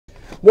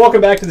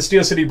Welcome back to the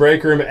Steel City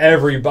Break Room,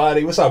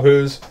 everybody. What's up,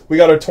 Who's? We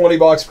got our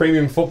 20-box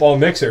premium football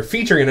mixer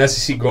featuring an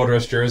SEC Gold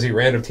Rush jersey,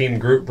 random team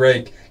group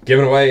break,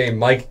 giving away a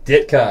Mike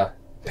Ditka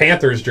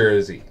Panthers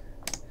jersey.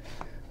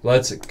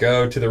 Let's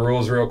go to the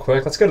rules real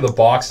quick. Let's go to the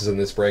boxes in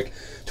this break.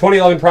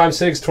 2011 Prime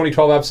 6,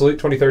 2012 Absolute,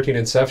 2013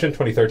 Inception,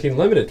 2013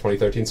 Limited,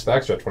 2013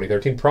 Spectra,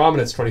 2013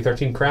 Prominence,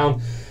 2013 Crown,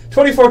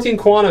 2014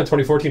 Quantum,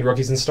 2014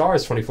 Rookies and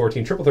Stars,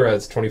 2014 Triple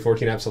Threads,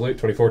 2014 Absolute,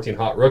 2014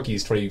 Hot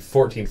Rookies,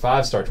 2014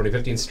 5 Star,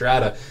 2015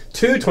 Strata,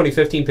 2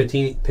 2015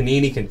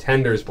 Panini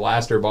Contenders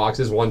Blaster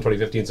boxes, 1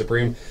 2015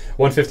 Supreme,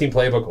 115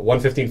 Playbook,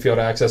 115 Field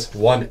Access,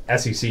 1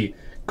 SEC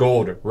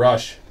Gold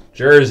Rush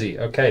jersey.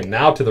 Okay,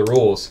 now to the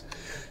rules.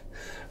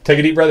 Take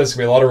a deep breath. There's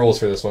going to be a lot of rules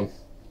for this one.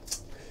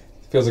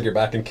 Feels like you're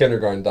back in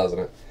kindergarten, doesn't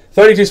it?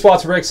 32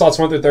 spots for break, slots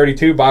 1 through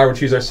 32. Buyer will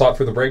choose our slot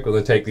for the break. We'll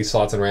then take these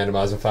slots and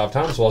randomize them 5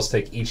 times. We'll also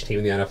take each team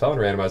in the NFL and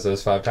randomize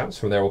those 5 times.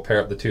 From there, we'll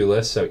pair up the 2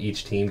 lists, so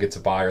each team gets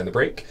a buyer in the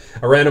break.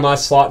 A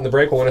randomized slot in the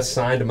break will win a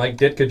signed Mike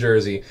Ditka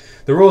jersey.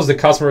 The rule is the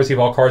customer receive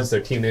all cards with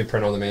their team name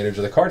printed on the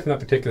manager of the card from that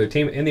particular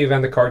team. In the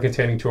event the card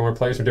containing 2 or more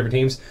players from different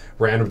teams,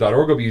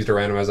 random.org will be used to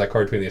randomize that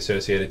card between the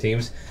associated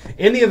teams.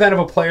 In the event of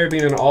a player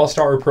being an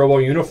All-Star or Pro Bowl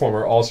uniform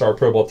or All-Star or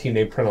Pro Bowl team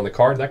name printed on the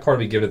card, that card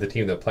will be given to the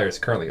team that the player is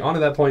currently on at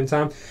that point in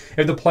time.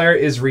 If the player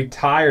is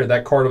retired,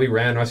 that card will be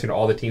randomized to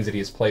all the teams that he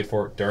has played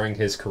for during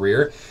his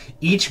career.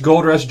 Each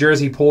Gold Rush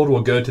jersey pulled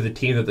will go to the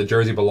team that the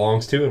jersey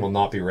belongs to and will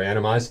not be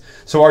randomized.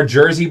 So our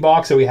jersey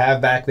box that we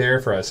have back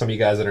there, for some of you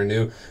guys that are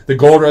new, the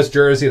Gold Rush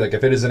jersey, like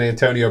if it is an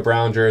Antonio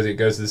Brown jersey, it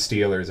goes to the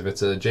Steelers. If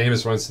it's a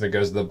Jameis Winston, it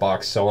goes to the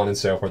Bucs, so on and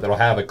so forth. It'll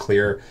have a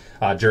clear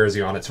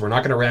jersey on it. So we're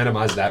not going to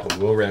randomize that, but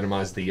we will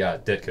randomize the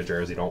Ditka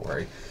jersey, don't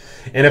worry.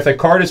 And if a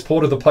card is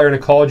pulled with a player in a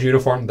college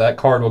uniform, that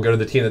card will go to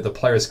the team that the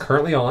player is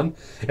currently on.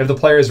 If the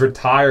player is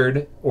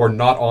retired or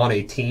not on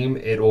a team,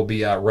 it will be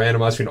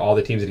randomized between all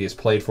the teams that he has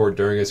played for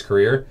during his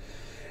career.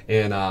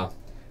 And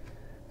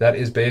that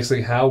is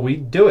basically how we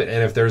do it.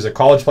 And if there's a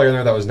college player in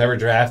there that was never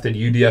drafted,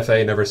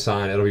 UDFA, never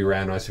signed, it'll be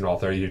randomized between all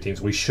 32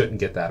 teams. We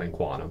shouldn't get that in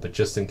Quantum, but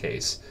just in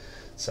case.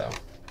 So,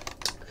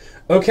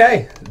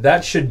 okay,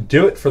 that should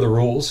do it for the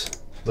rules.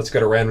 Let's go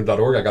to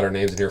random.org. I got our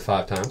names in here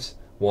 5 times.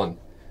 1,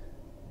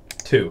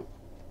 2,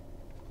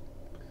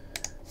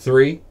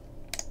 3,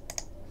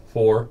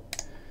 4,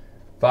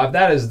 5.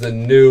 That is the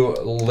new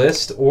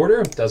list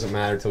order. Doesn't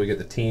matter until we get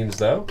the teams,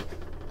 though.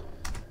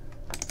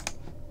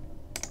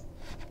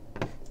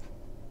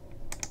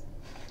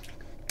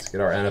 Let's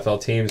get our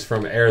NFL teams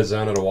from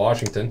Arizona to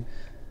Washington.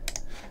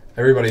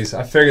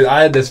 I figured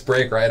I had this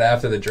break right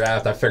after the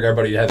draft. I figured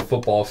everybody had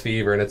football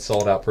fever and it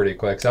sold out pretty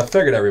quick. So I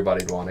figured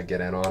everybody'd want to get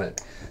in on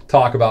it.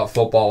 Talk about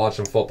football, watch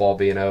some football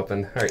being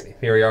open. All right,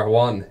 here we are.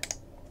 1,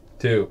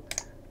 2,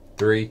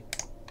 3,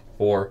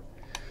 4,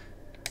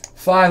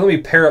 5. Let me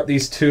pair up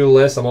these 2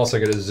 lists. I'm also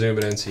going to zoom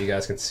it in so you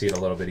guys can see it a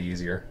little bit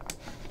easier.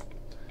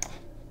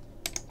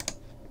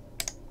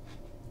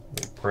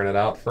 Let me print it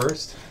out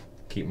first.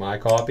 Keep my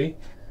copy.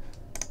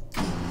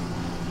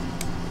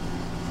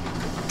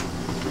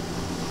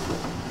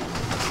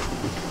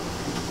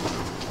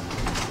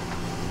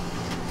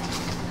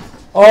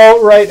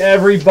 All right,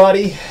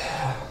 everybody.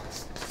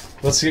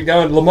 Let's get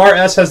going. Lamar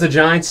S. has the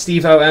Giants,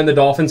 Steve O. and the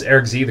Dolphins,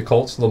 Eric Z. the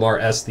Colts, Lamar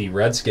S. the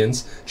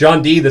Redskins,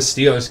 John D. the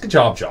Steelers. Good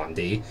job, John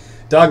D.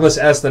 Douglas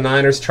S. the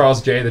Niners,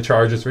 Charles J. the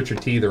Chargers,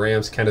 Richard T. the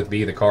Rams, Kenneth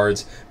B. the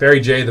Cards, Barry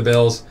J. the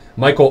Bills,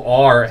 Michael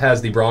R.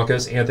 has the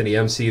Broncos, Anthony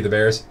M.C. the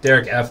Bears,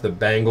 Derek F. the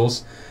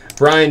Bengals,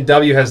 Brian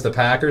W. has the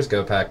Packers,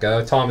 go Pack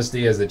go, Thomas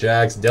D. has the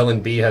Jags,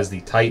 Dylan B. has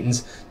the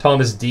Titans,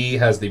 Thomas D.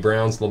 has the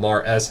Browns,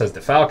 Lamar S. has the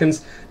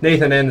Falcons,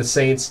 Nathan N. the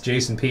Saints,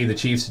 Jason P. the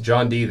Chiefs,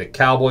 John D. the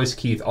Cowboys,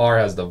 Keith R.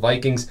 has the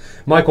Vikings,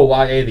 Michael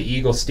Y.A. the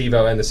Eagles, Steve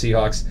O. and the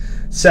Seahawks,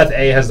 Seth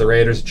A. has the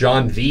Raiders,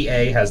 John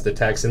V.A. has the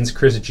Texans,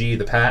 Chris G.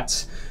 the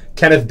Pats,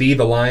 Kenneth B.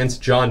 the Lions,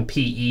 John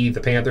P.E.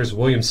 the Panthers,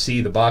 William C.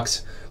 the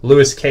Bucks,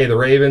 Lewis K. the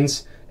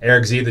Ravens,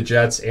 Eric Z. the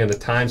Jets, and the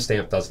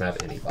timestamp doesn't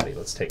have anybody.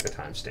 Let's take the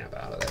timestamp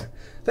out of there.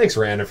 Thanks,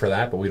 Random, for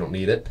that, but we don't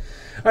need it.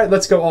 All right,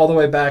 let's go all the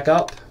way back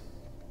up.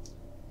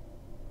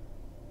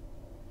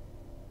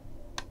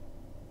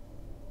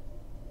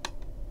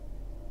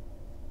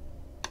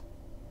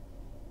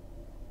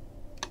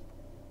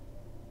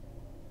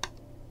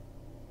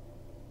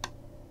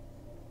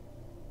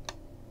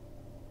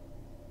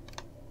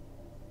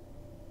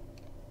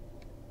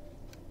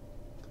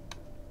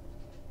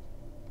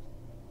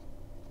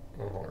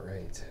 All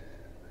right,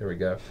 there we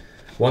go.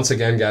 Once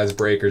again, guys,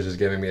 Breakers is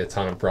giving me a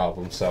ton of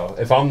problems. So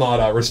if I'm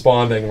not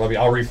responding,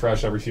 I'll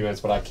refresh every few minutes,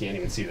 but I can't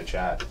even see the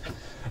chat.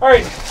 All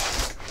right,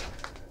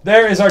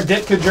 there is our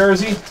Ditka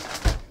jersey,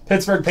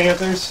 Pittsburgh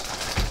Panthers.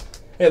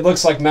 It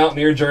looks like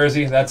Mountaineer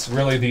jersey. That's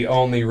really the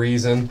only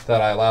reason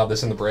that I allowed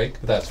this in the break,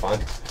 but that's fine.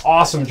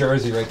 Awesome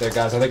jersey right there,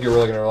 guys. I think you're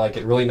really going to like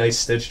it. Really nice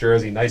stitch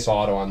jersey, nice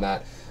auto on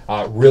that.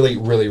 Really,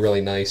 really,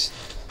 really nice.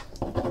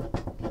 All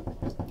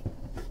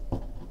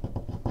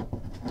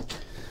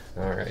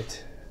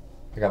right.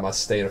 I got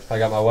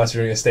my West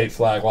Virginia State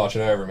flag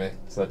watching over me,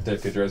 so that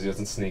Ditka jersey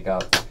doesn't sneak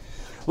up.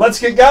 Let's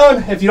get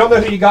going. If you don't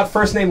know who you got,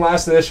 first name,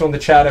 last initial in the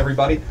chat,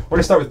 everybody. We're going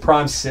to start with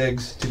Prime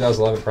Sigs,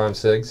 2011 Prime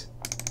Sigs.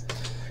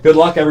 Good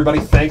luck, everybody.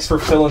 Thanks for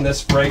filling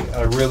this break.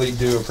 I really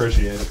do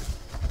appreciate it.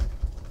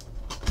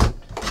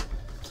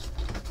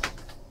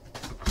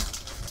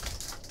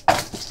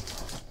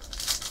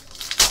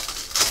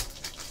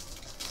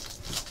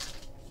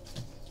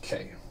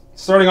 Okay.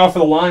 Starting off for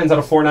the Lions, out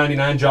of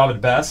 499, job at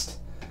best.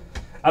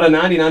 Out of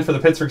 99 for the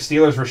Pittsburgh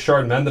Steelers,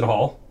 Rashard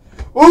Mendenhall.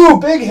 Ooh,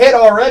 big hit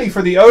already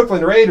for the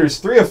Oakland Raiders.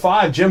 3 of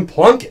 5, Jim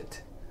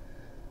Plunkett.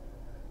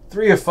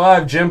 3 of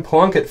 5, Jim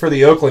Plunkett for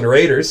the Oakland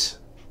Raiders.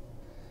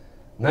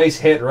 Nice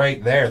hit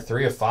right there.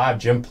 3 of 5,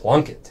 Jim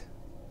Plunkett.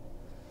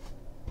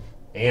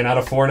 And out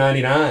of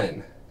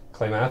 499,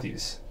 Clay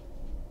Matthews.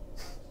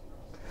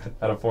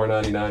 Out of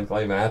 499,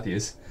 Clay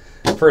Matthews.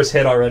 First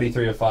hit already,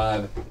 3 of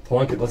 5.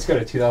 Plunkett. Let's go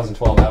to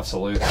 2012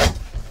 Absolute.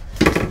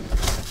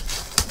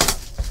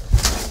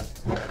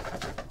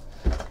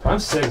 Prime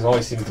 6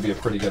 always seems to be a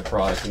pretty good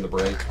product in the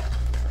break.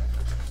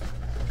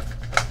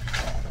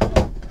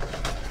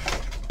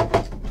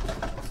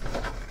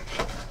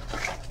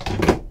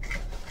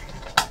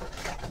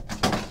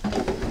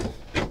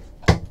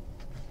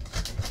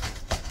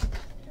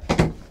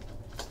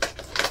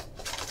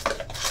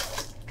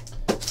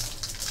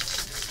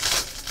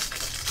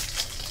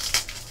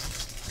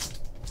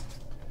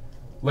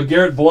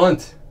 LeGarrette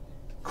Blount,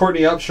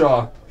 Courtney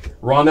Upshaw,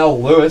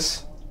 Ronell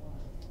Lewis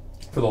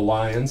for the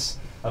Lions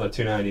out of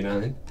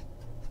 299.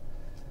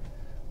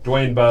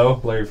 Dwayne Bowe,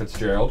 Larry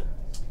Fitzgerald.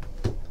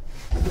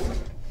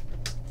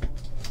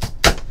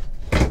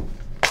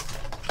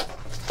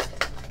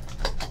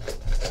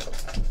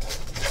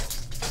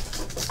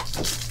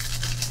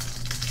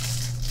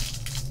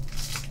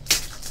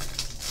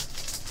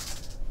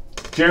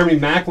 Jeremy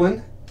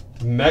Maclin,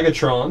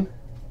 Megatron.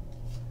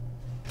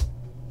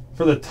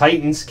 For the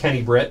Titans,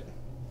 Kenny Britt.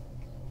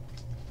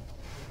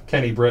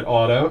 Kenny Britt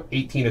auto,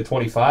 18 of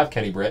 25,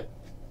 Kenny Britt.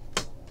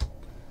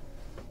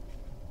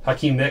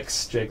 Hakeem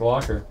Nicks, Jake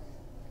Locker.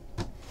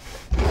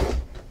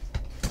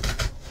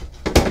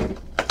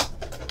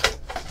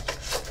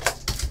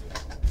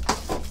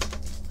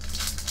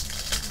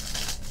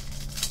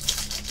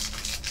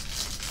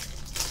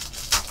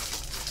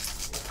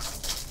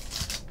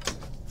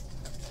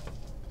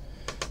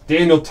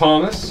 Daniel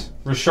Thomas,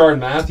 Rashard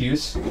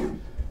Matthews.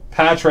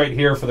 Patch right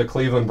here for the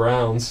Cleveland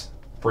Browns,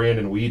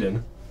 Brandon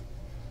Whedon.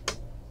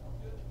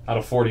 Out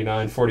of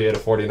 49, 48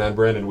 of 49,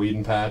 Brandon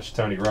Whedon patch.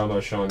 Tony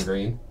Romo, Sean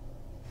Green.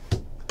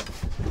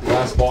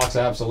 Last box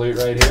Absolute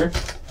right here.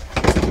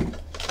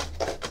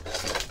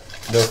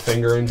 No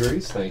finger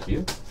injuries, thank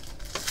you.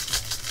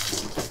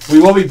 We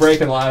will be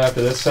breaking live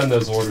after this. Send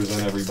those orders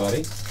in,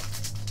 everybody.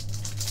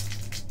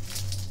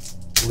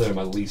 Literally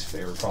my least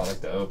favorite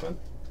product to open.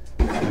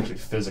 Actually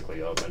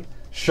physically open.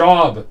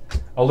 Schaub,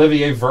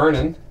 Olivier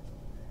Vernon.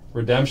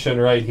 Redemption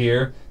right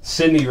here.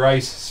 Sidney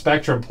Rice,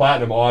 Spectrum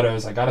Platinum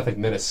Autos. I gotta think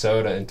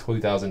Minnesota in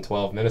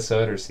 2012.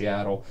 Minnesota or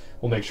Seattle.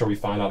 We'll make sure we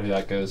find out who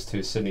that goes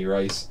to. Sidney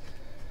Rice.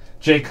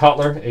 Jay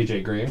Cutler,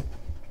 AJ Green.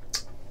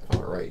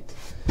 Alright.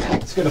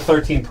 Let's go to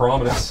 13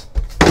 Prominence.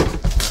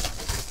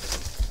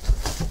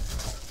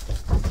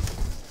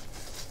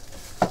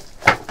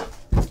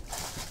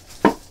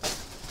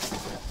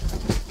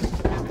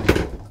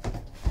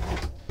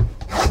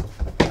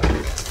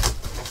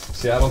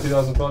 Seattle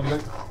 2012, you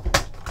think?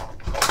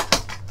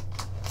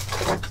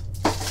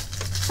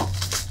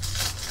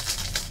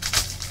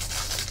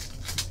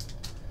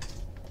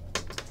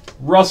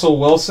 Russell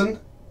Wilson,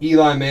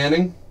 Eli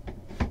Manning,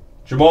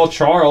 Jamal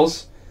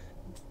Charles,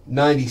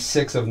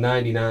 96 of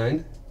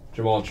 99,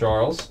 Jamal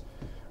Charles.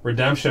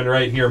 Redemption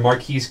right here,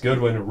 Marquise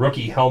Goodwin,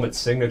 rookie helmet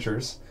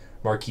signatures,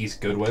 Marquise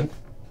Goodwin.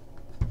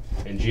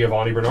 And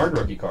Giovanni Bernard,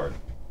 rookie card.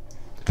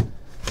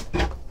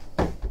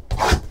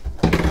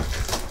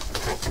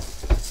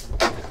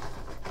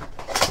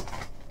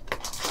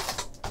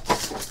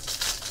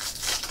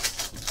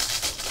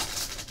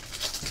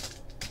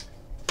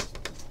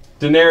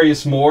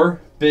 Denarius Moore,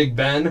 Big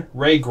Ben,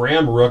 Ray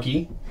Graham,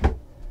 rookie.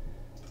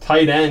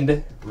 Tight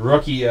end,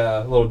 rookie,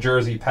 little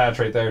jersey patch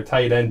right there.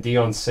 Tight end,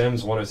 Deion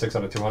Sims, 106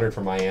 out of 200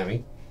 from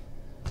Miami.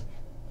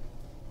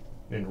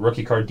 And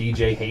rookie card,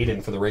 DJ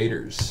Hayden for the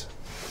Raiders.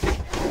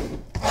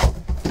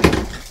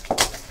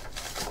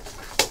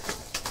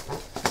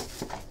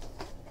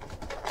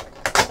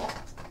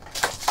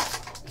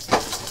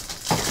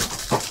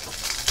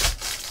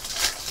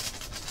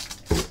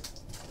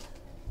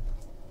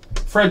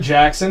 Fred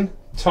Jackson,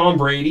 Tom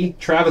Brady,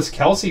 Travis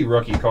Kelce,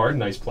 rookie card.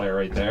 Nice player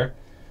right there.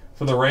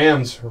 For the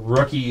Rams,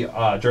 rookie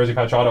jersey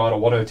patch auto out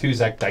of 102,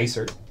 Zach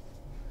Dysert.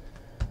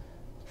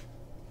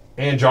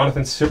 And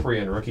Jonathan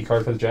Cyprien, rookie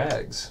card for the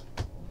Jags.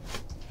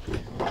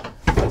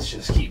 Let's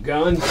just keep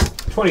going.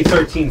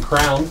 2013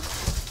 Crown.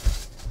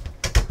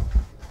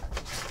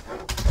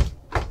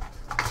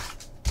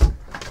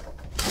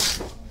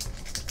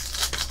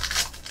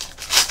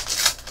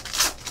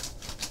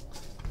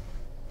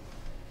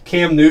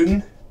 Cam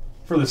Newton.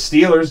 For the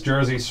Steelers,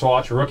 jersey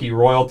swatch, rookie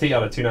royalty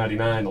out of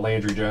 299,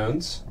 Landry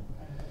Jones.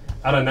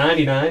 Out of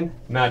 99,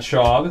 Matt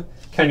Schaub,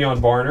 Kenyon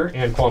Barner,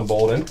 and Quan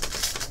Bolden.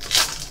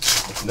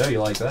 I know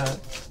you like that.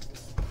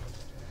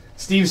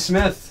 Steve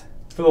Smith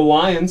for the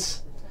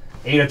Lions,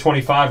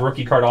 8/25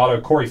 rookie card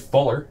auto, Corey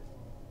Fuller.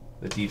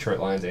 The Detroit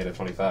Lions,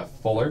 8/25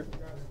 Fuller.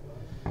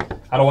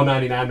 Out of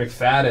 199,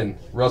 McFadden,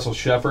 Russell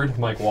Shepard,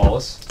 Mike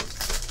Wallace.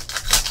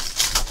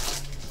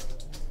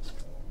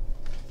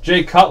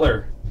 Jay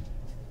Cutler.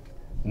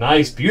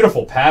 Nice,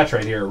 beautiful patch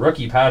right here.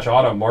 Rookie patch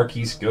auto,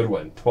 Marquise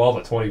Goodwin.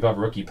 12/25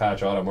 rookie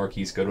patch auto,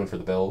 Marquise Goodwin for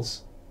the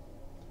Bills.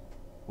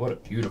 What a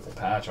beautiful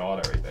patch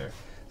auto right there.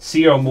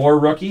 C.O. Moore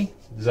rookie,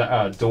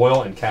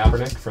 Doyle and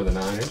Kaepernick for the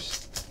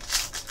Niners.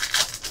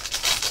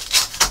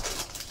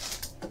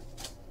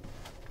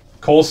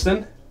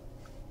 Colston.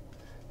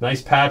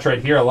 Nice patch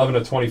right here,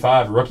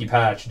 11/25 rookie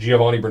patch,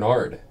 Giovanni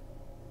Bernard.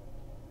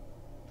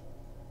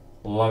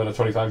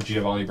 11/25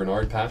 Giovanni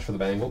Bernard patch for the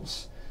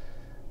Bengals.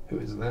 Who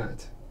is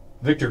that?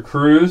 Victor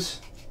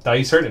Cruz,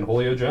 Dysert, and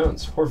Julio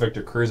Jones. Poor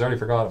Victor Cruz, I already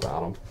forgot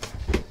about him.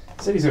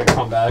 Said he's going to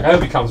come back. I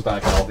hope he comes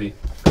back healthy.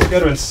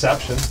 Go to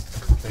Inception.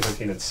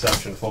 2015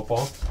 Inception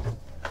football.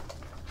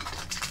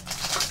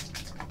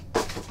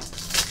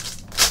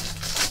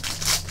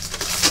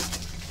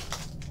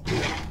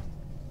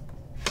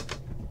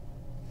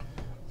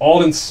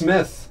 Alden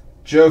Smith,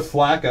 Joe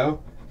Flacco,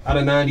 out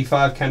of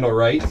 95, Kendall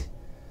Wright.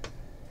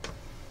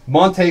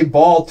 Monte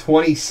Ball,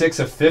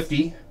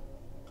 26/50.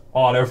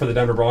 Auto for the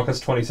Denver Broncos,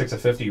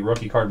 26/50.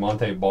 Rookie card,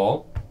 Monte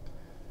Ball.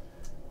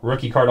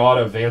 Rookie card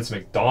auto, Vance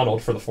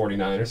McDonald for the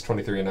 49ers,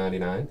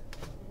 23/99.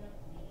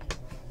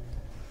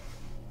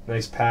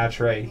 Nice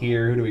patch right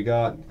here. Who do we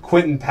got?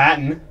 Quentin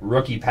Patton,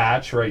 rookie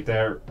patch right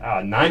there.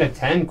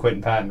 9/10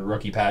 Quentin Patton,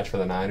 rookie patch for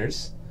the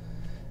Niners.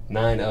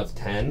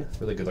 9/10.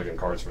 Really good looking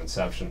cards from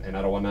Inception. And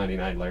out of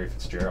 199, Larry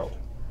Fitzgerald.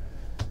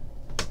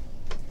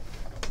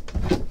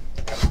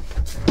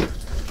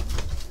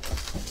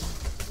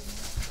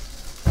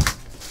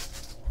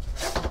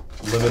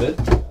 Limited.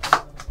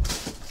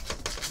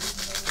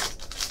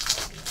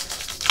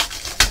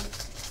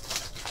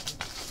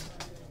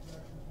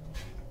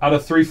 Out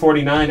of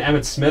 349,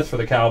 Emmitt Smith for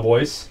the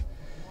Cowboys.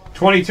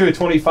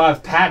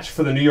 22/25 patch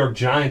for the New York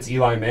Giants,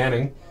 Eli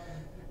Manning.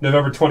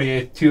 November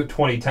 28th,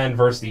 2010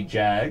 versus the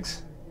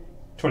Jags.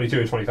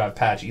 22/25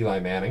 patch, Eli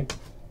Manning.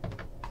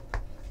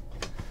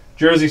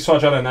 Jersey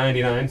swatch out of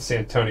 99,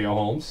 Santonio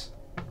Holmes.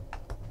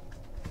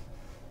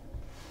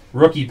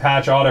 Rookie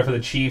patch auto for the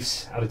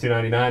Chiefs out of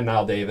 299,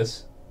 Nile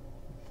Davis.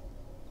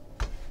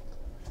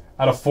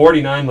 Out of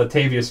 49,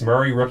 Latavius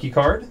Murray rookie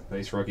card.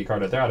 Nice rookie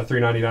card right there. Out of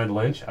 399,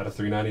 Lynch. Out of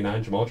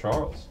 399, Jamal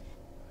Charles.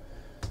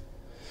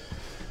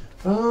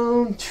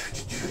 Let's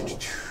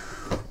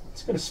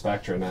go to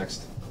Spectra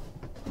next.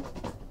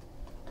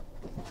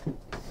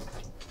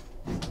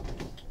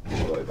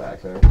 All the way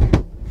back there.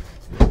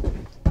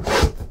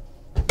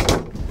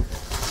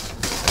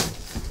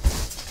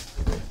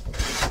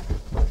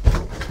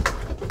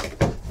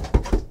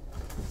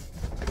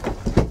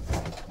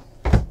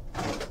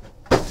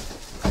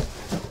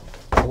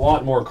 A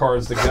lot more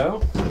cards to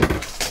go.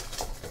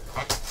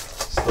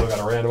 Still got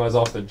to randomize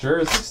off the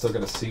jersey. Still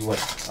got to see what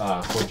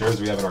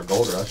jersey we have in our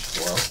Gold Rush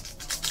as well.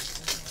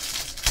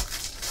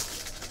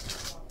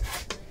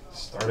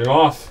 Starting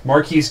off,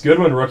 Marquise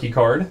Goodwin rookie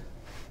card,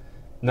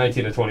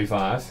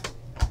 19/25.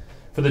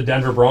 For the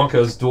Denver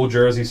Broncos, dual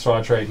jersey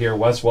swatch right here,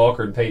 Wes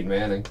Welker and Peyton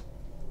Manning.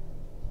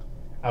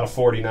 Out of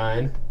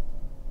 49.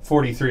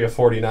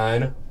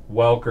 43/49,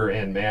 Welker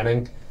and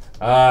Manning.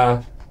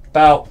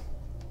 About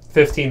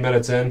 15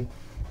 minutes in.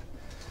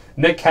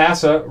 Nick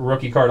Casa,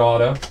 rookie card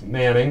auto,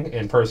 Manning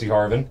and Percy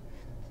Harvin.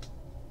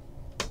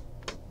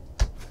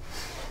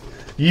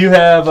 You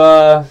have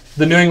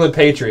the New England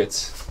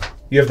Patriots.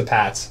 You have the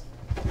Pats.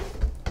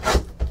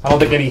 I don't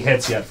think any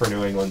hits yet for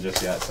New England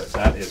just yet, but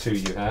that is who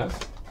you have.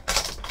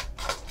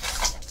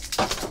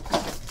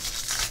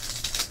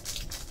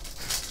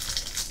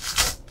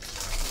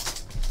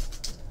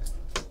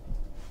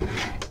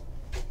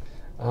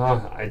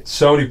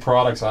 So many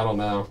products, I don't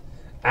know.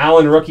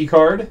 Allen rookie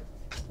card.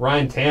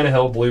 Ryan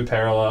Tannehill blue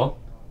parallel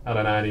out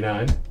of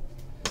 99.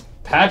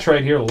 Patch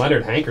right here,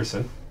 Leonard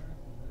Hankerson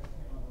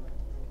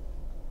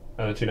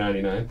out of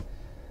 299.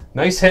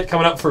 Nice hit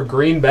coming up for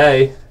Green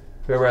Bay.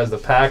 Whoever has the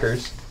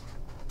Packers.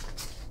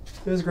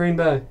 Who's Green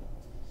Bay?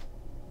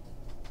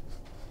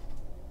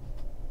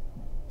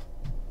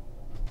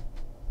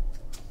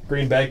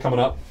 Green Bay coming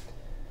up.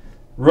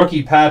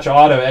 Rookie patch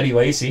auto, Eddie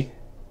Lacy.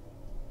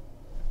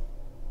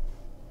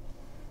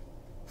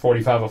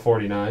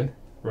 45/49.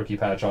 Rookie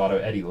patch auto,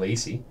 Eddie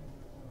Lacy.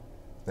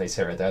 Nice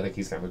hit right there. I think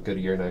he's going to have a good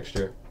year next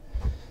year.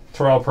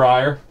 Terrell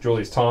Pryor,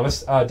 Julius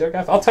Thomas. Derek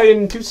F., I'll tell you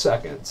in 2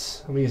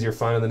 seconds. I'm easier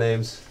finding the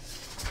names.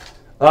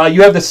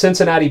 You have the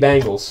Cincinnati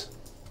Bengals.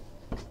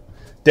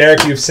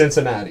 Derek, you have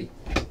Cincinnati.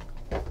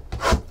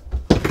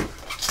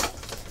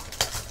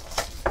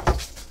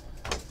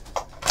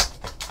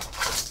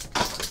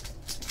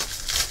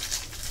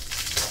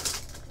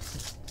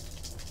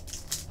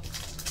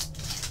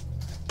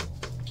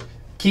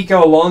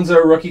 Kiko Alonso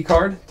rookie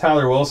card.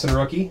 Tyler Wilson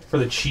rookie. For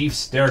the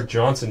Chiefs, Derek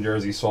Johnson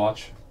jersey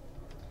swatch.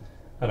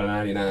 Out of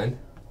 99.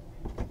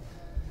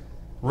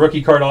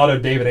 Rookie card auto,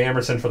 David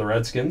Amerson for the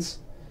Redskins.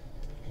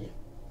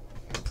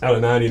 Out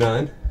of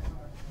 99.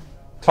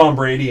 Tom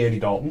Brady, Andy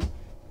Dalton.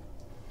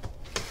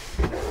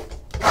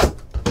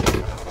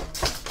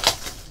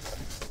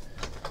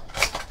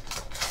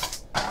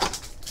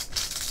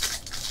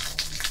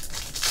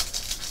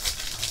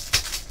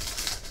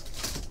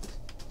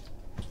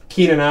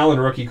 Keenan Allen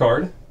rookie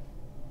card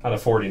out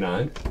of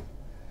 49.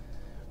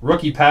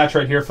 Rookie patch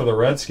right here for the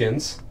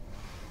Redskins.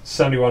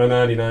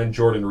 71/99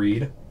 Jordan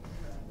Reed.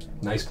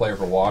 Nice player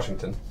for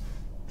Washington.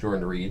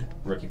 Jordan Reed,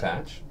 rookie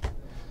patch.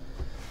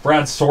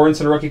 Brad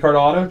Sorensen rookie card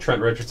auto.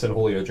 Trent Richardson,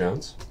 Julio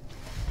Jones.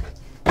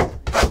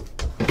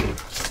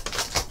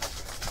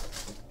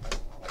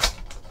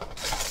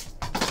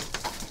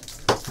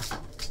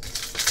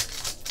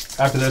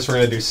 After this, we're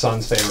going to do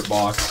Son's favorite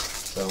box,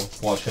 so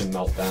watch him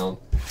melt down.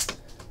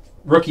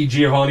 Rookie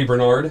Giovanni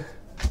Bernard.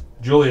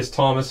 Julius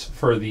Thomas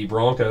for the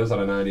Broncos out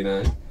of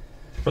 99.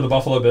 For the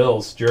Buffalo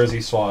Bills, jersey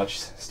swatch,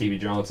 Stevie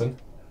Johnson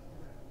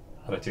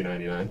out of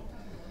 299.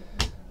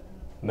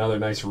 Another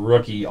nice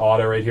rookie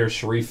auto right here,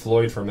 Sharif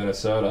Floyd for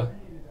Minnesota.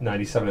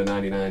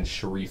 97/99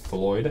 Sharif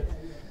Floyd.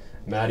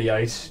 Matty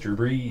Ice, Drew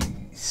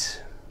Brees.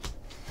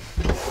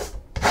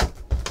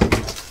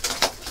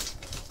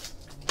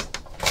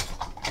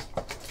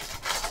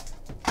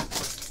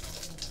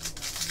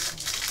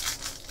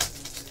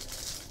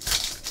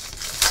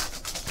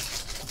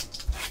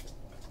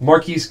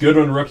 Marquise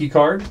Goodwin rookie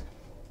card.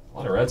 A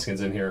lot of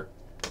Redskins in here.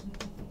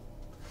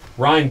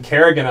 Ryan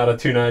Kerrigan out of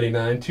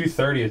 299.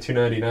 230 of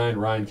 299.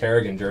 Ryan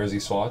Kerrigan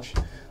jersey swatch.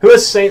 Who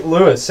is St.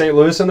 Louis? St.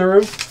 Louis in the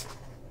room?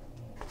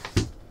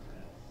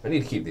 I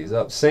need to keep these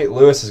up. St.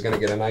 Louis is going to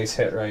get a nice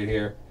hit right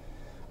here.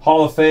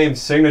 Hall of Fame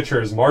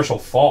signatures, Marshall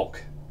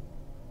Faulk.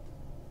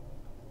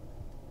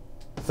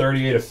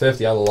 38 of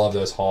 50. I love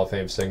those Hall of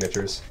Fame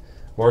signatures.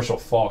 Marshall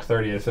Faulk,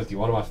 38 of 50.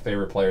 One of my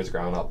favorite players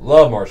growing up.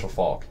 Love Marshall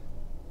Faulk.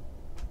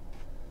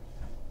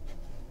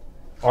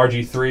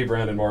 RG3,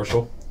 Brandon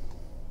Marshall.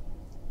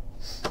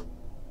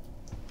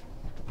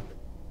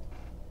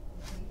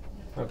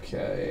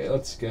 Okay,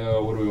 let's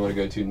go. What do we want to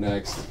go to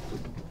next?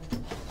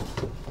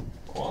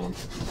 Quantum.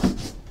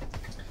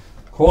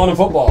 Quantum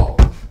football.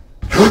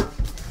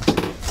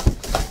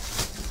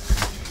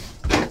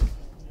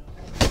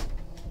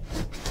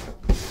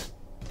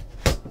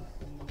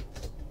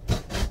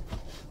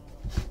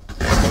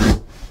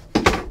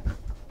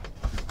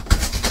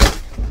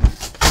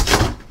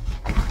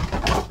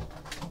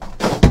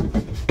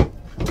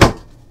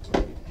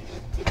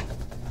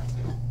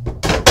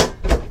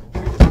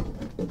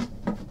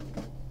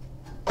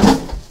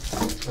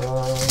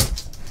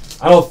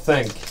 I don't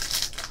think.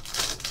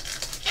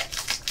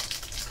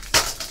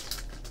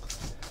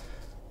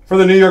 For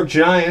the New York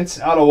Giants,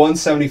 out of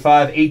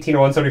 175, 18 of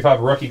 175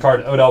 rookie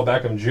card, Odell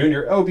Beckham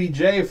Jr.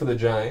 OBJ for the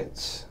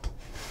Giants.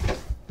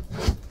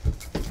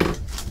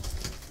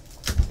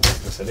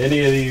 Listen,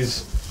 any of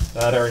these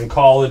that are in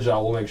college, I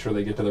will make sure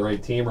they get to the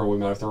right team, or we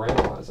might have to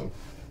randomize them.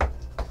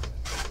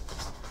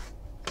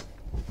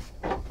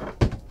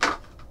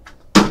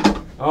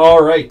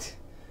 All right.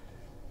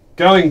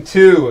 Going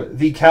to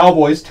the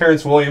Cowboys,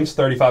 Terrence Williams,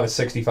 35 of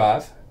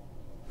 65.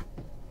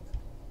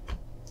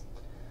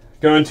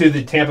 Going to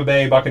the Tampa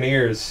Bay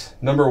Buccaneers,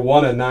 number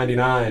 1 of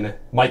 99,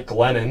 Mike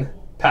Glennon,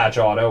 patch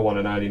auto, 1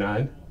 of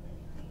 99.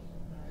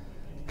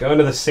 Going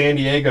to the San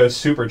Diego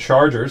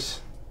Superchargers,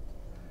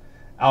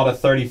 out of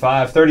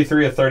 35,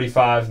 33 of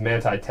 35,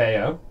 Manti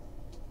Te'o.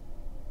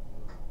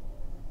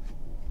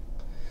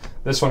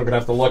 This one we're going to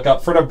have to look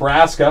up. For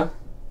Nebraska,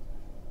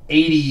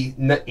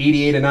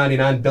 88 of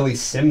 99, Billy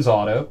Sims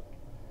auto.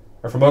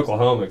 Or from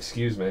Oklahoma,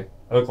 excuse me.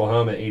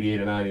 Oklahoma, 88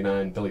 of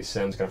 99, Billy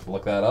Sims. Going to have to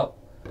look that up.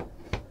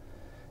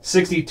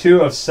 62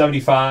 of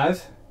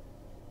 75,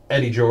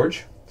 Eddie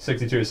George.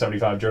 62 of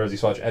 75, jersey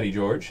swatch, Eddie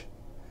George.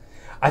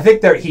 I think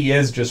that he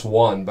is just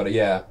one, but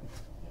yeah.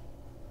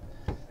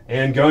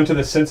 And going to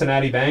the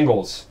Cincinnati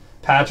Bengals,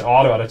 patch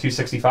auto out of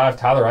 265,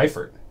 Tyler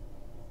Eifert.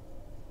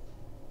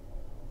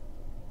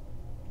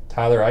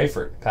 Tyler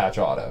Eifert, patch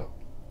auto.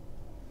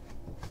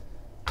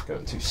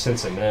 Going to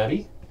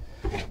Cincinnati.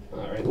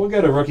 All right, we'll go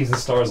to Rookies and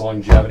Stars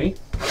longevity.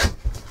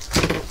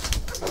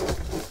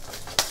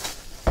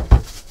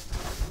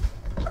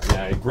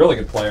 Yeah, a really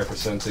good player for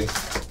Cincy.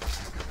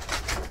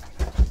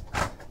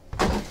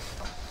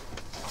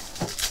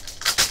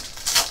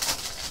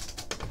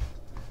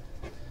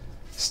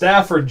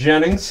 Stafford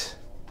Jennings,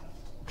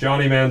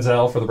 Johnny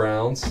Manziel for the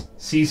Browns.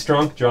 C.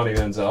 Strunk, Johnny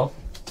Manziel.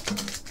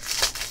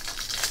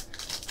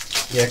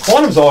 Yeah,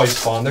 Quantum's always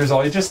fun. There's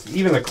always just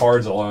even the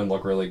cards alone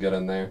look really good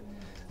in there.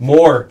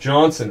 Moore,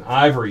 Johnson,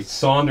 Ivory,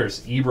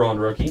 Saunders, Ebron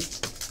rookie.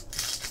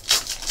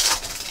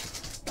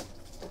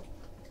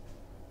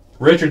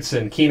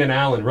 Richardson, Keenan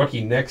Allen,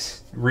 rookie,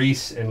 Nix,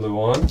 Reese, and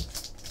Luan.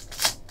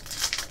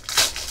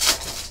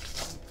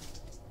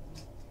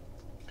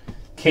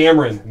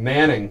 Cameron,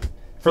 Manning,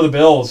 for the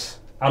Bills,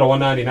 out of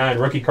 199,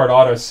 rookie card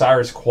auto,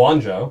 Cyrus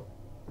Kwanjo.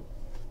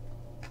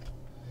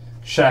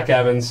 Shaq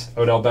Evans,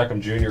 Odell Beckham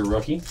Jr.,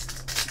 rookie.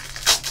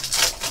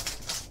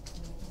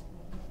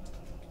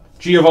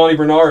 Giovanni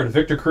Bernard,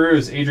 Victor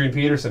Cruz, Adrian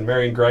Peterson,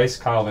 Marion Grice,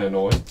 Kyle Van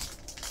Noy.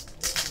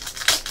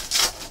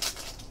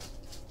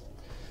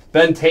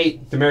 Ben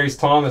Tate, Demaryius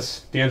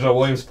Thomas, D'Angelo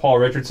Williams, Paul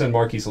Richardson,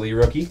 Marquise Lee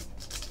rookie.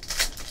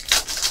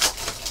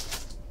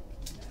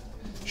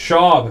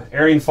 Schaub,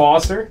 Arian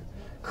Foster,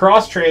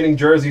 cross-training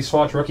jersey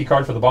swatch rookie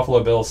card for the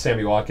Buffalo Bills,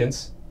 Sammy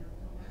Watkins.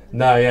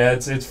 No, yeah,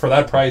 it's for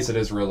that price, it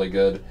is really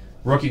good.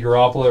 Rookie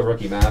Garoppolo,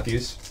 rookie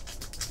Matthews.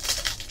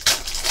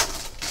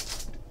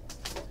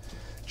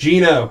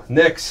 Geno,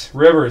 Nix,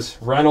 Rivers,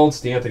 Reynolds,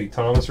 D'Anthony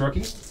Thomas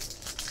rookie.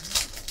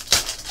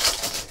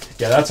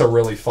 Yeah, that's a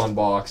really fun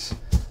box.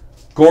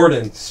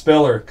 Gordon,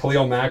 Spiller,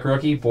 Khalil Mack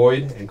rookie,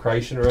 Boyd, and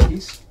Kreischen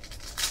rookies.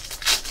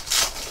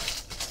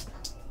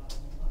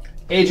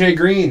 AJ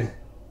Green,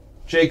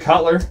 Jay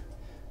Cutler,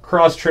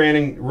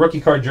 cross-training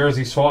rookie card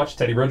jersey swatch,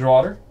 Teddy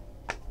Bridgewater.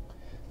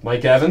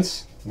 Mike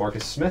Evans,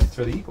 Marcus Smith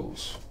for the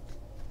Eagles.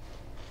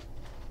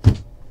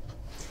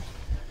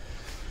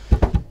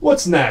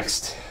 What's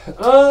next?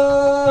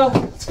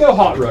 Let's go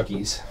hot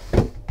rookies.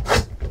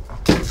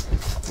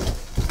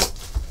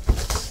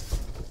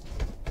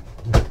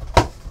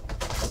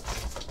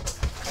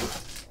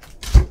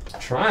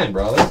 Trying,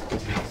 brother.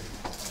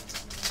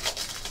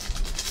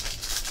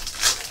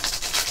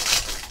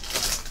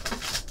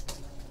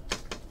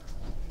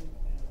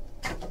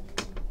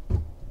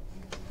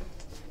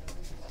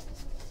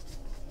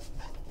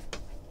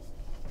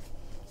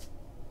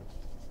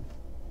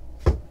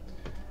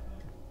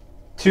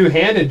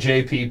 Two-handed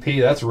JPP,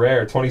 that's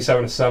rare.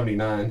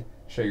 27/79.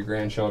 Show your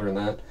grandchildren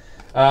that.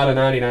 Out of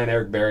 99,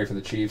 Eric Berry for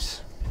the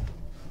Chiefs.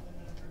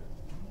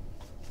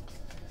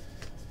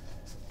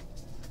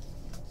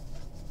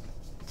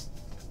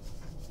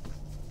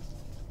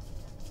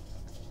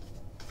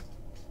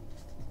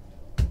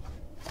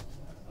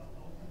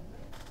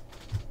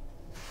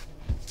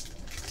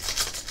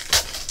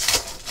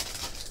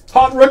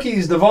 Hot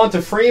rookies,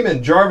 Devonta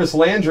Freeman, Jarvis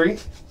Landry.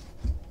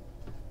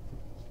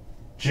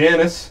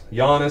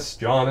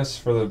 Giannis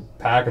for the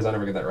Packers. I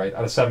never get that right.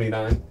 Out of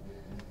 79.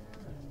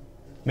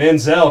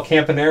 Manziel,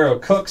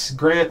 Campanaro, Cooks,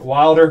 Grant,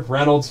 Wilder,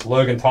 Reynolds,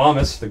 Logan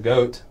Thomas, the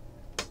GOAT.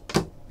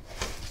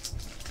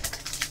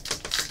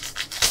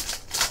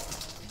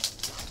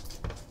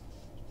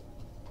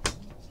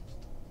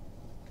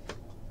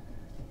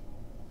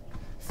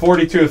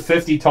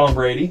 (42/50), Tom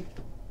Brady.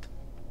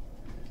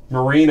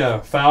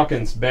 Marino,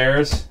 Falcons,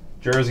 Bears,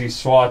 jersey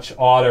swatch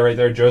auto right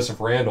there, Joseph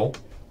Randle.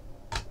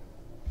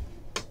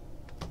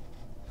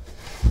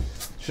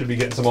 Should be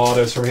getting some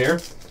autos from here.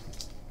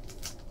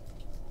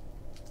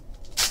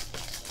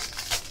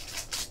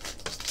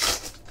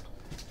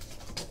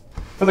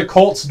 For the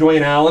Colts,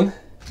 Dwayne Allen.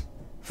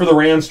 For the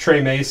Rams,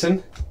 Trey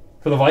Mason.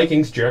 For the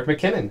Vikings, Jerick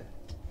McKinnon.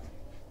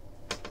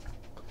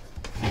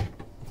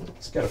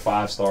 Let's get a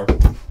 5-star.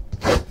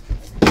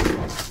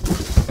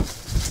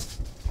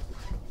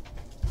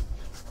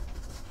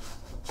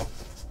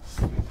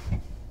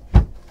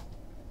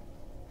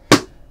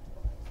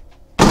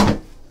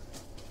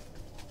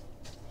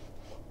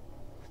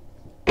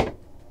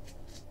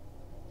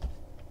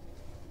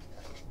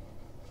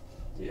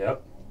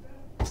 Yep.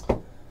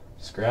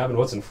 Just grabbing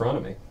what's in front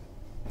of me.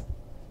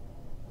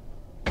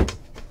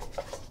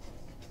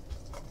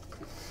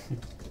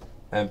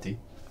 Empty.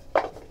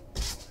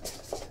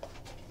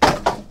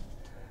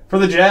 For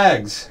the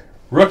Jags,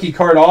 rookie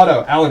card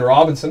auto, Allen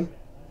Robinson.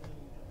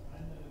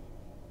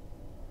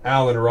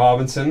 Allen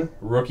Robinson,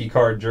 rookie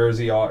card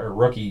jersey, or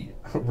rookie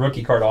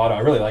card auto. I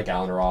really like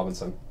Allen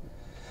Robinson.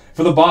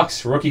 For the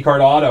Bucks, rookie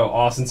card auto,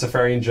 Austin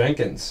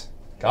Seferian-Jenkins.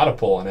 Gotta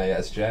pull an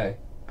ASJ.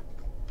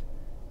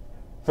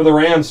 For the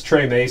Rams,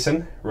 Trey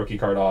Mason, rookie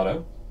card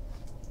auto.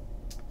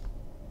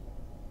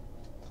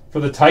 For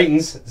the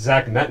Titans,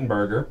 Zach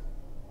Mettenberger.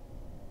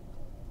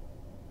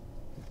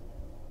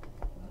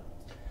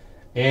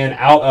 And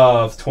out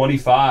of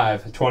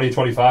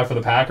 20-25 for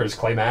the Packers,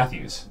 Clay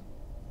Matthews.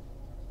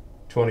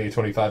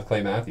 20-25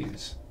 Clay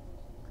Matthews.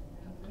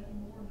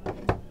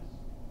 Okay,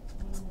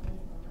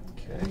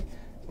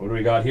 what do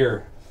we got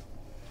here?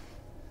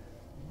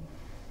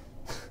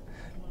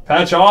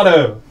 Patch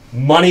auto,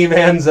 Money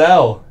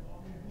Manziel.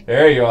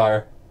 There you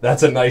are.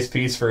 That's a nice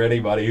piece for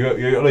anybody.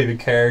 You don't even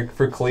care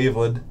for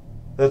Cleveland.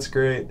 That's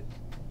great.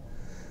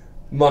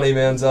 Money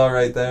Manziel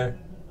right there.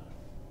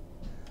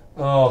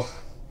 Oh.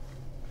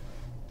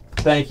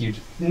 Thank you.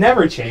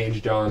 Never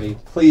change, Johnny.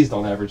 Please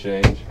don't ever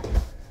change.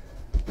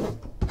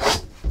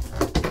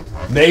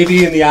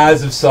 Maybe in the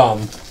eyes of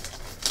some.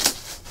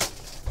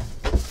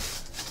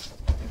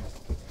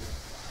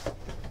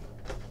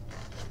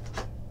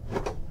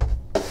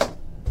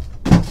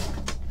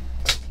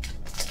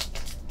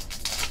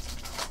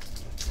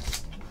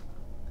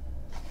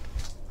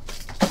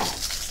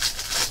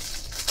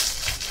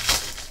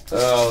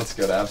 Oh, let's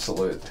go to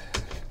absolute.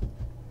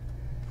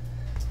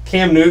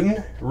 Cam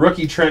Newton,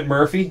 rookie Trent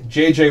Murphy,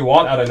 J.J.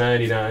 Watt out of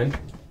 99.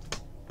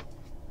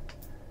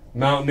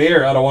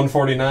 Mountaineer out of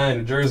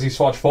 149, jersey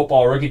swatch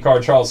football, rookie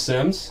card Charles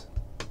Sims.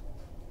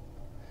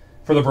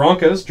 For the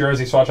Broncos,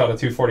 jersey swatch out of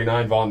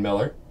 249, Von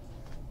Miller.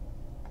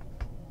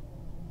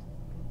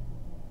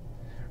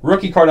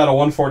 Rookie card out of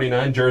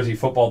 149, jersey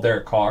football,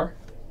 Derek Carr.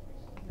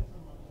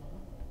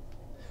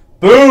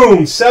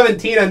 Boom!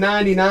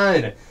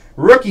 17/99.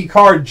 Rookie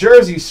card,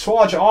 jersey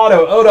swatch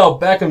auto, Odell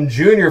Beckham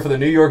Jr. for the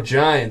New York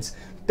Giants.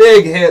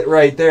 Big hit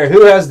right there.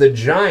 Who has the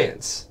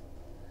Giants?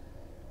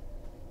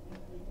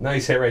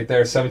 Nice hit right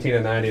there.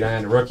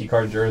 17/99. Rookie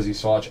card jersey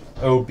swatch.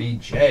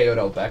 OBJ,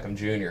 Odell Beckham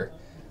Jr.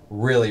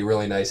 Really,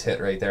 really nice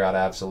hit right there out of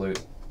Absolute.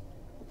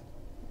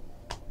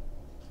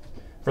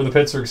 For the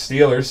Pittsburgh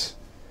Steelers,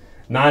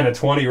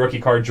 9/20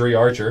 rookie card, Dree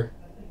Archer.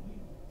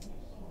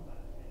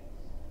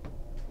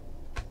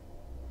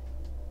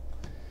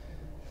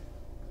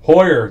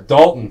 Hoyer,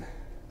 Dalton,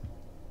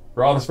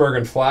 Roethlisberger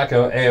and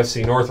Flacco,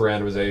 AFC North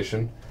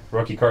randomization.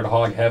 Rookie card,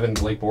 Hog Heaven,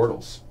 Blake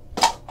Bortles.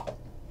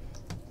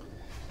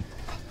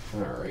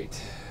 All right.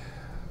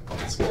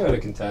 Let's go to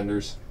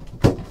contenders.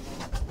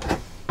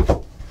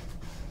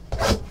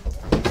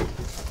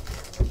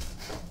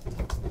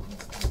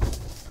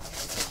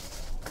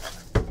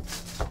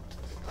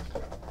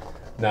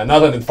 Now,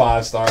 nothing in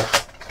 5-star.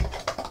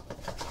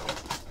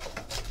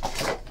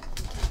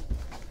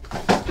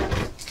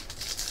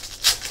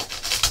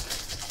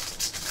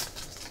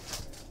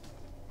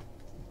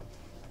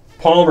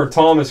 Palmer,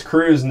 Thomas,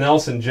 Cruz,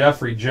 Nelson,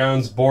 Jeffrey,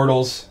 Jones,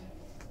 Bortles,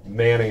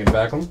 Manning, and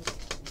Beckham.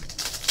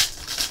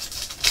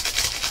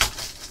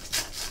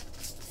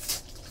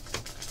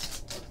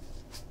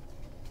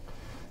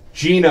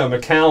 Gino,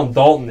 McCown,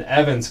 Dalton,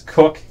 Evans,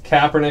 Cook,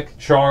 Kaepernick,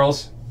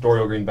 Charles,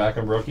 Dorial Green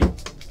Beckham, rookie.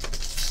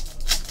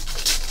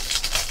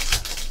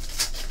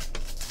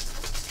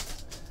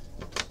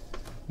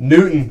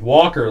 Newton,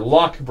 Walker,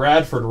 Luck,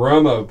 Bradford,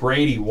 Romo,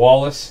 Brady,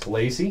 Wallace,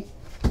 Lacey.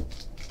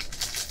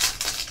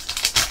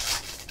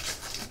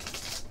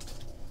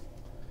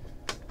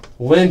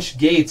 Lynch,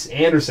 Gates,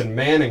 Anderson,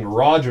 Manning,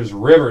 Rogers,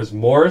 Rivers,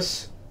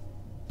 Morris.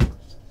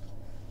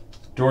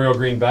 Dorial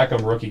Green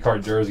Beckham, rookie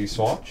card jersey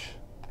swatch.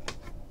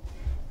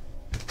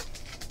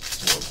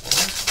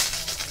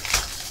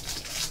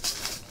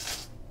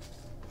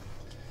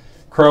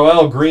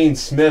 Crowell, Green,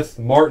 Smith,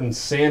 Martin,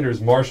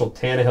 Sanders, Marshall,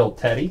 Tannehill,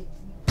 Teddy.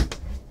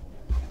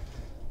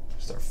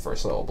 Just our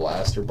first little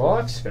blaster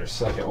box. Got our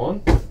second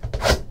one.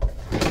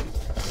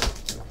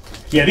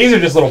 Yeah, these are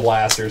just little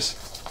blasters.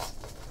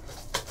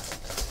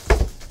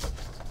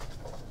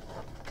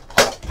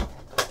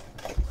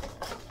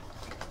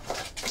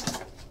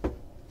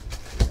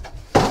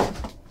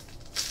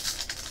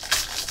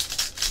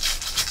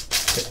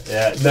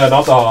 Yeah, no,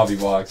 not the hobby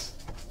box.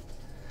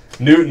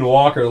 Newton,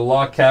 Walker,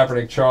 Luck,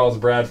 Kaepernick, Charles,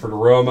 Bradford,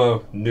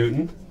 Romo,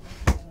 Newton.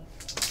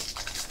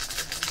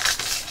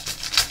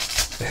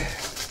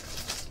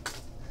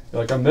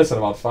 You're like, I'm missing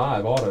about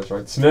 5 autos,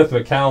 right? Smith,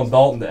 McCown,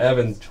 Dalton,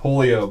 Evans,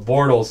 Julio,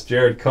 Bortles,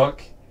 Jared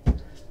Cook.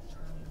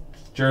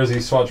 Jersey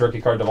swatch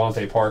rookie card,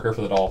 Devontae Parker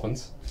for the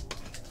Dolphins.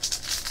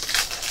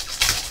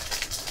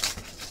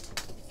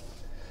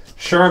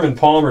 Sherman,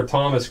 Palmer,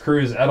 Thomas,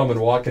 Cruz, Edelman,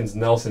 Watkins,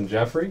 Nelson,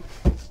 Jeffrey.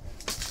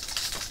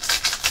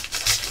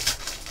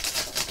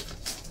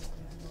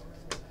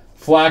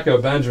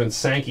 Flacco, Benjamin,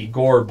 Sankey,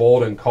 Gore,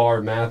 Bolden,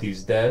 Carr,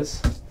 Matthews,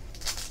 Dez.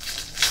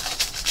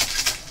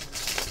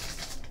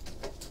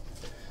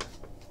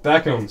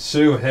 Beckham,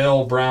 Sue,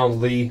 Hill,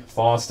 Brown, Lee,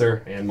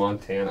 Foster, and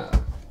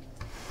Montana.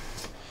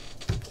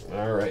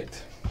 All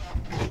right.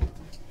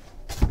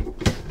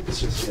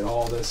 Let's just get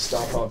all this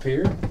stuff up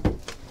here.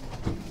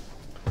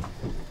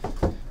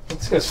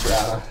 Let's go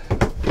Strata.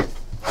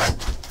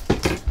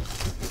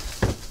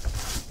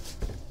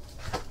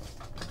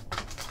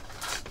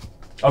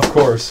 Of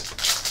course.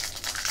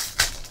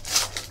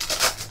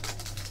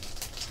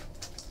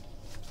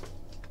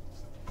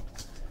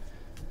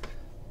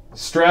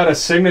 Strata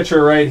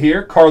signature right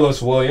here,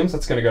 Carlos Williams.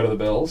 That's going to go to the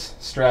Bills.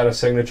 Strata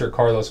signature,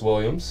 Carlos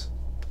Williams.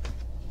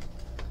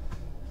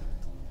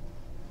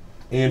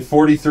 And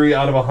 43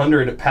 out of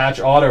 100 patch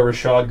auto,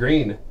 Rashad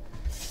Green.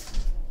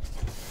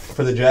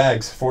 For the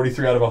Jags,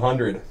 43 out of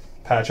 100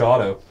 patch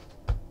auto.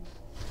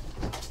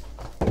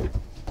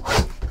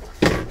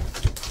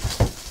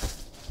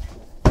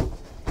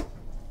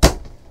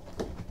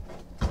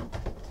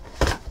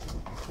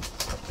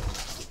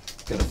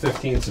 Got a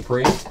 15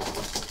 Supreme.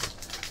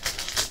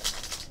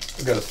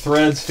 We've got a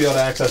Threads field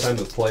access end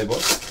with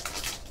playbook.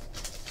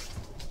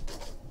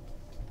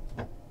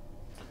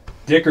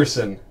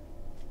 Dickerson.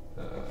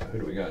 Who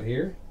do we got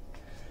here?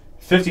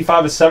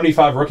 55 of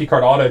 75 rookie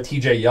card auto,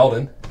 TJ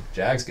Yeldon.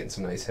 Jags getting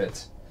some nice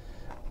hits.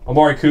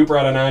 Amari Cooper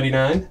out of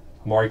 99.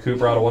 Amari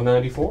Cooper out of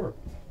 194.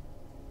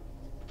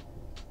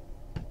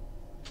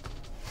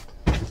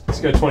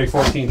 Let's go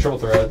 2014 Triple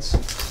Threads.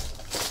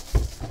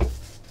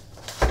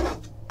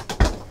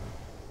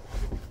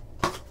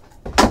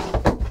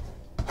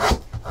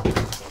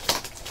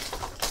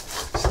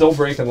 Still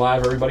breaking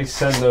live, everybody.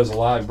 Send those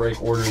live break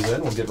orders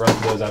in. We'll get right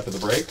to those after the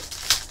break.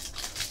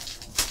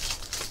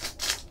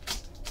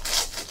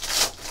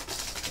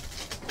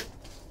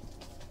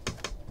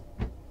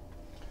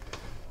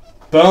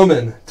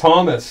 Bowman,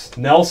 Thomas,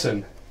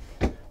 Nelson.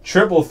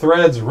 Triple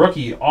Threads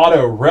rookie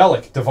auto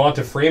relic,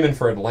 Devonta Freeman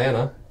for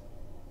Atlanta.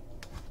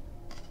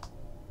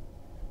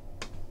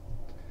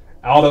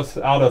 Out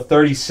of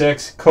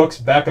 36,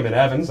 Cooks, Beckham, and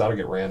Evans. That'll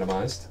get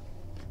randomized.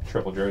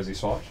 Triple jersey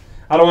swatch.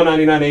 Out of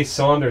 199, Ace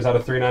Saunders. Out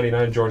of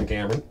 399, Jordan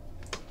Cameron.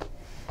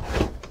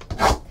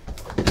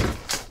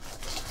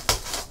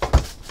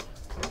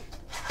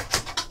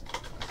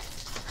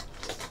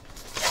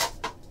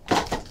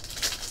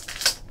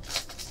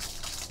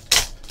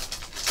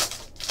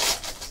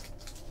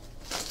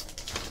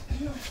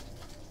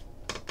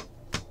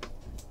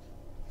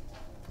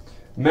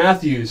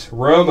 Matthews,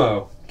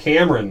 Romo,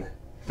 Cameron.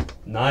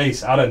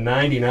 Nice. Out of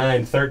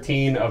 99.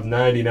 13 of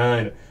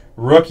 99.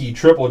 Rookie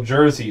triple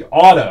jersey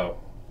auto.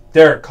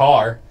 Derek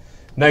Carr.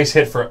 Nice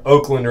hit for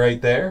Oakland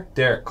right there.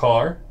 Derek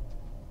Carr.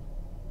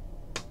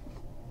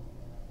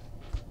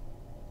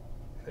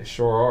 They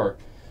sure are.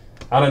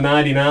 Out of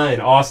 99,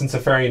 Austin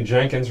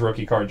Safarian-Jenkins,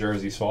 rookie card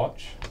jersey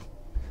swatch.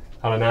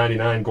 Out of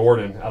 99,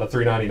 Gordon. Out of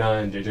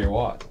 399, J.J.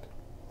 Watt.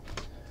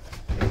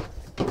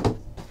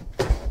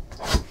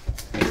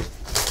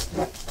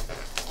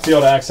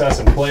 Field access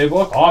and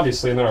playbook,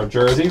 obviously, and then our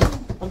jersey.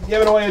 I'm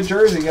giving away a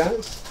jersey,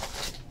 guys.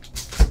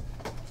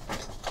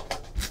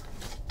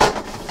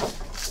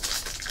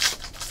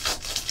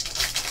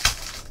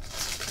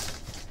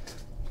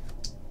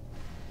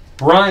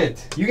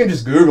 Bryant, you can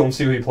just Google him,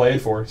 see who he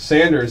played for.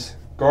 Sanders,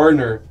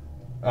 Gardner,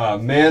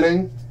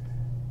 Manning.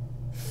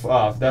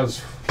 That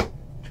was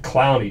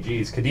Clowney,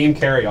 geez. Kadeem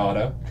Carey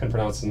auto, couldn't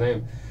pronounce his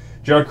name.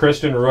 Jared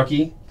Christian,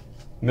 rookie.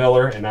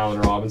 Miller and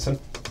Allen Robinson.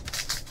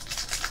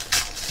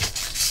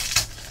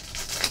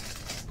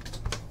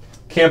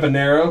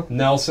 Campanaro,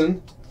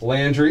 Nelson,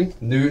 Landry,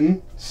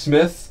 Newton,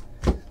 Smith,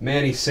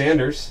 Manny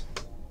Sanders,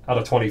 out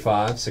of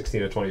 25,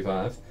 16 of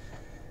 25.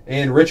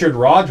 And Richard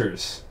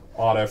Rodgers,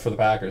 auto for the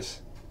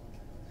Packers.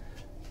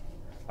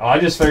 I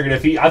just figured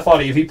I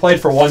thought if he played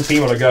for one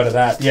team, it would go to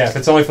that. Yeah, if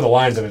it's only for the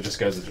Lions, then it just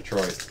goes to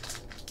Detroit.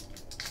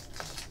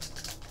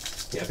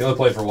 Yeah, if he only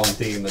played for one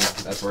team, then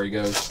that's where he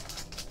goes.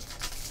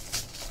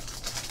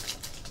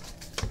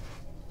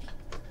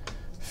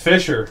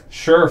 Fisher,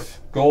 Scherf,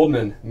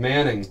 Goldman,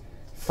 Manning,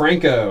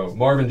 Franco,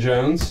 Marvin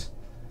Jones,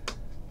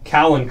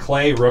 Callan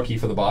Clay, rookie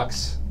for the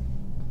Bucs.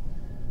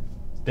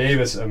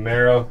 Davis,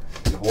 Amaro,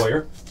 and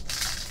Hoyer.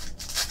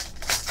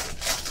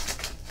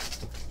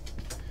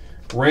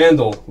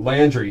 Randall,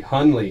 Landry,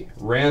 Hundley,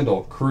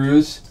 Randall,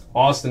 Cruz,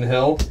 Austin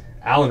Hill,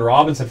 Allen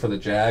Robinson for the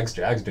Jags.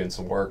 Jags doing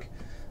some work.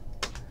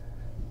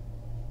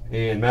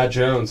 And Matt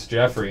Jones,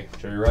 Jeffrey,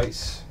 Jerry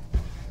Rice.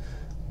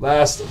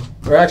 Last,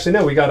 or actually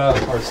no, we got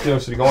our Steel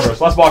City Gold Rush.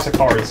 Last box of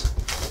cards.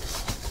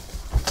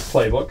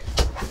 Playbook.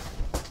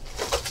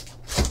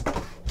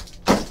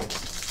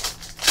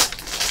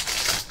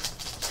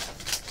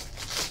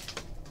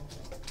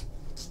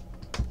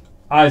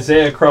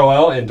 Isaiah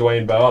Crowell and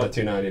Dwayne Bowe out of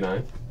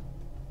 299.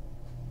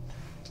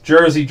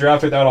 Jersey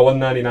drafted out of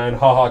 199.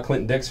 Haha,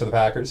 Clinton Dix for the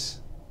Packers.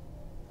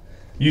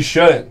 You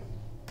shouldn't.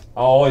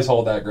 I'll always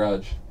hold that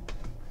grudge.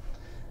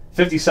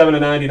 57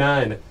 of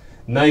 99.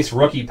 Nice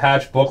rookie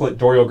patch booklet,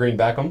 Dorial Green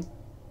Beckham.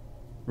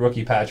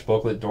 Rookie patch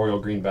booklet,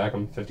 Dorial Green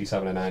Beckham,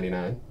 57 of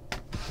 99.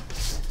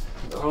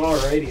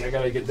 Alrighty, I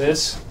gotta get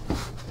this.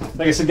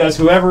 Like I said, guys,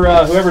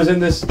 whoever's in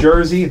this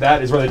jersey,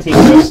 that is where the team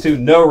goes to.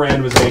 No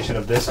randomization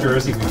of this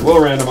jersey. We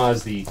will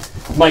randomize the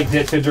Mike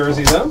Ditka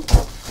jersey, though.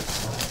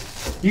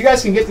 You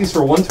guys can get these for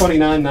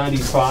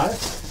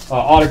 $129.95.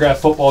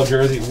 Autographed football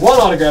jersey. One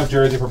autographed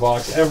jersey per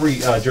box. Every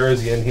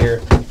jersey in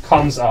here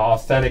comes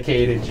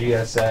authenticated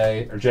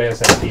GSA or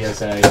JSA,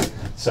 PSA.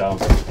 So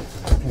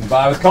you can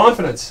buy with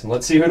confidence.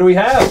 Let's see, who do we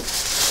have?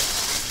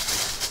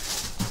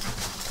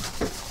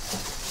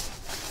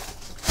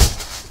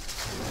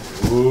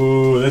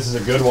 Ooh, this is a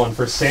good one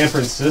for San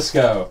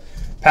Francisco.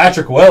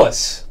 Patrick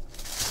Willis.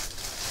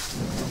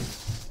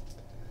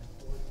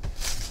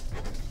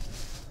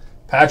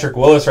 Patrick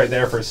Willis right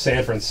there for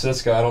San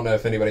Francisco. I don't know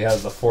if anybody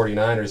has the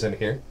 49ers in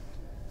here.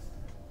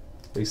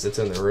 At least it's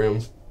in the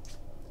room.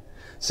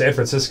 San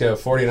Francisco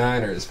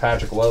 49ers,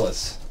 Patrick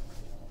Willis.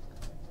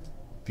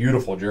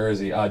 Beautiful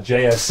jersey.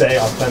 JSA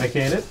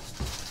authenticated.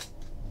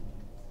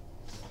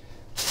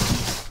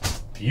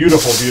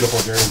 Beautiful, beautiful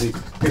jersey.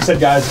 Like I said,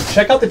 guys,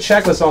 check out the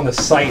checklist on the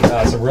site.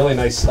 Some really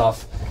nice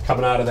stuff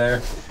coming out of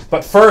there.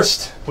 But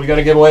first, we got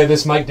to give away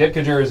this Mike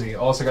Ditka jersey.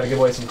 Also got to give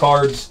away some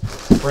cards.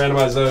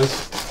 Randomize those.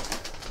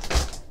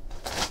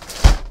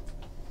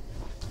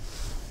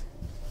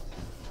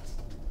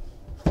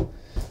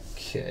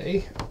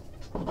 Okay.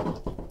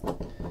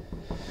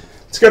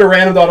 Let's go to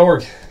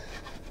random.org.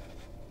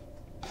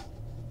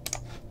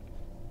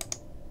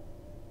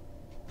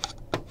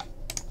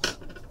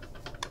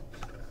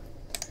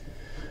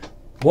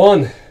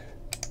 One,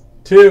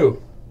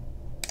 two,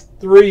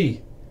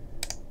 three,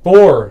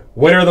 four.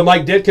 Winner of the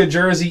Mike Ditka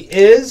jersey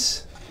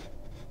is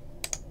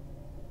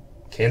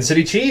Kansas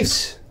City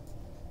Chiefs.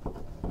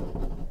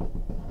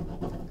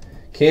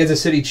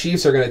 Kansas City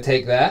Chiefs are going to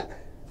take that.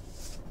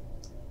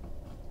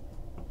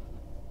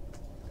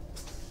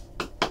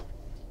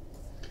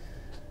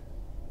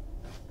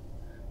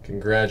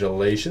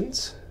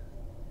 Congratulations.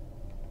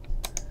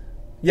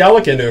 Yeah, I'll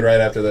look into it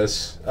right after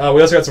this. We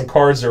also got some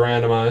cards to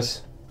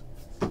randomize.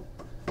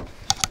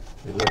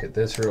 Let me look at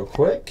this real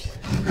quick.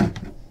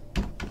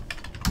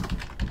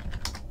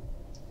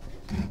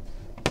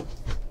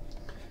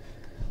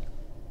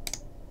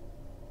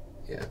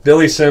 Yeah,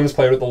 Billy Sims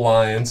played with the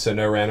Lions, so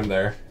no random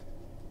there.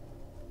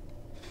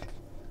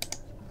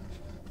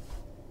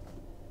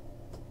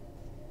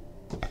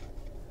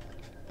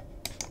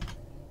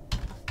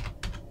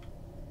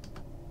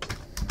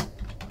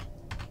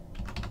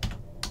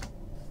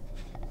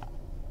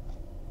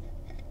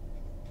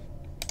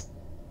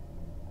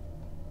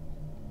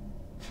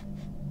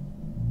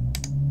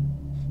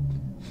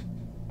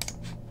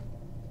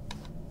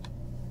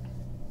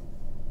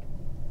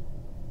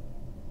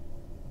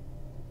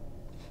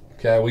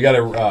 Okay, we got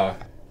to...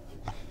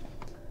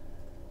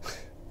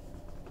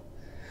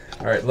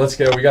 All right, let's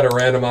go. We got to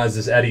randomize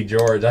this Eddie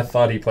George. I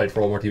thought he played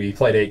for one more team. He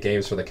played 8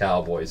 games for the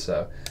Cowboys,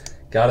 so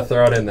got to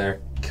throw it in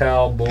there.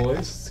 Cowboys.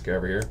 Let's go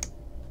over here.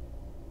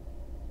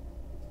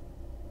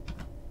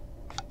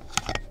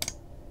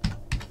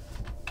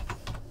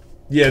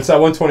 Yeah, it's at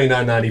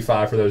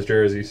 129.95 for those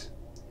jerseys.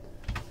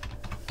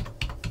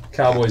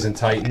 Cowboys and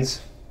Titans.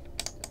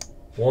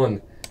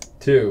 1,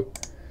 2,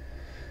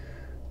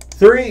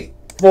 3,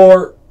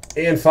 4,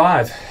 and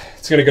 5.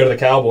 It's going to go to the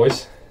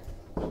Cowboys.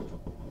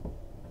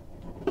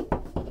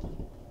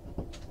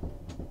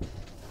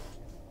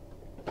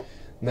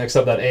 Next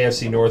up, that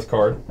AFC North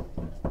card.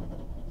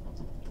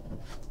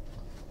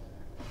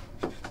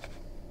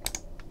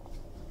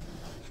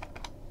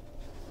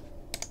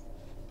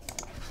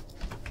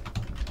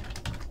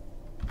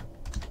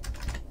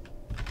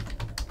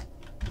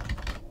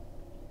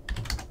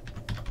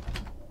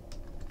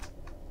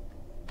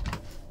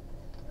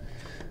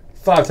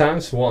 Five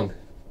times. 1,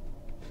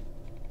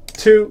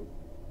 2,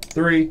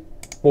 3,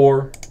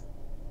 4,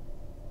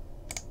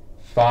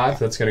 5.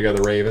 That's going to go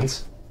to the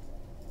Ravens.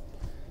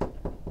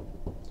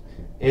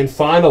 And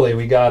finally,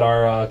 we got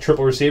our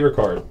triple receiver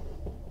card.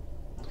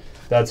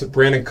 That's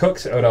Brandon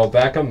Cooks, Odell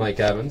Beckham, Mike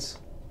Evans.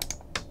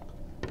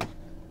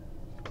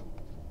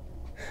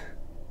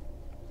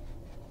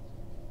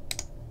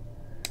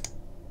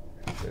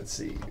 Let's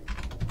see.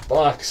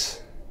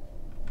 Bucks,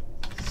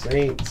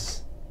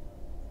 Saints,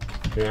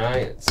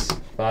 Giants.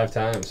 5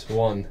 times.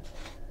 1,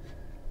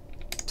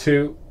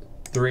 2,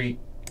 3,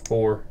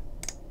 4,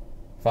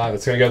 5.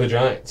 That's going to go to the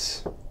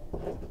Giants.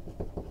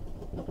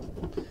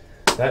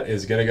 That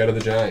is going to go to the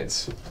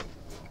Giants.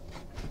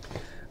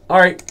 All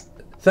right.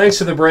 Thanks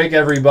for the break,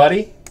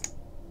 everybody.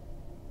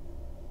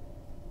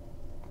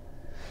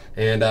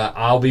 And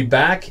I'll be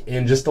back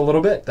in just a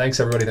little bit. Thanks,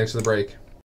 everybody. Thanks for the break.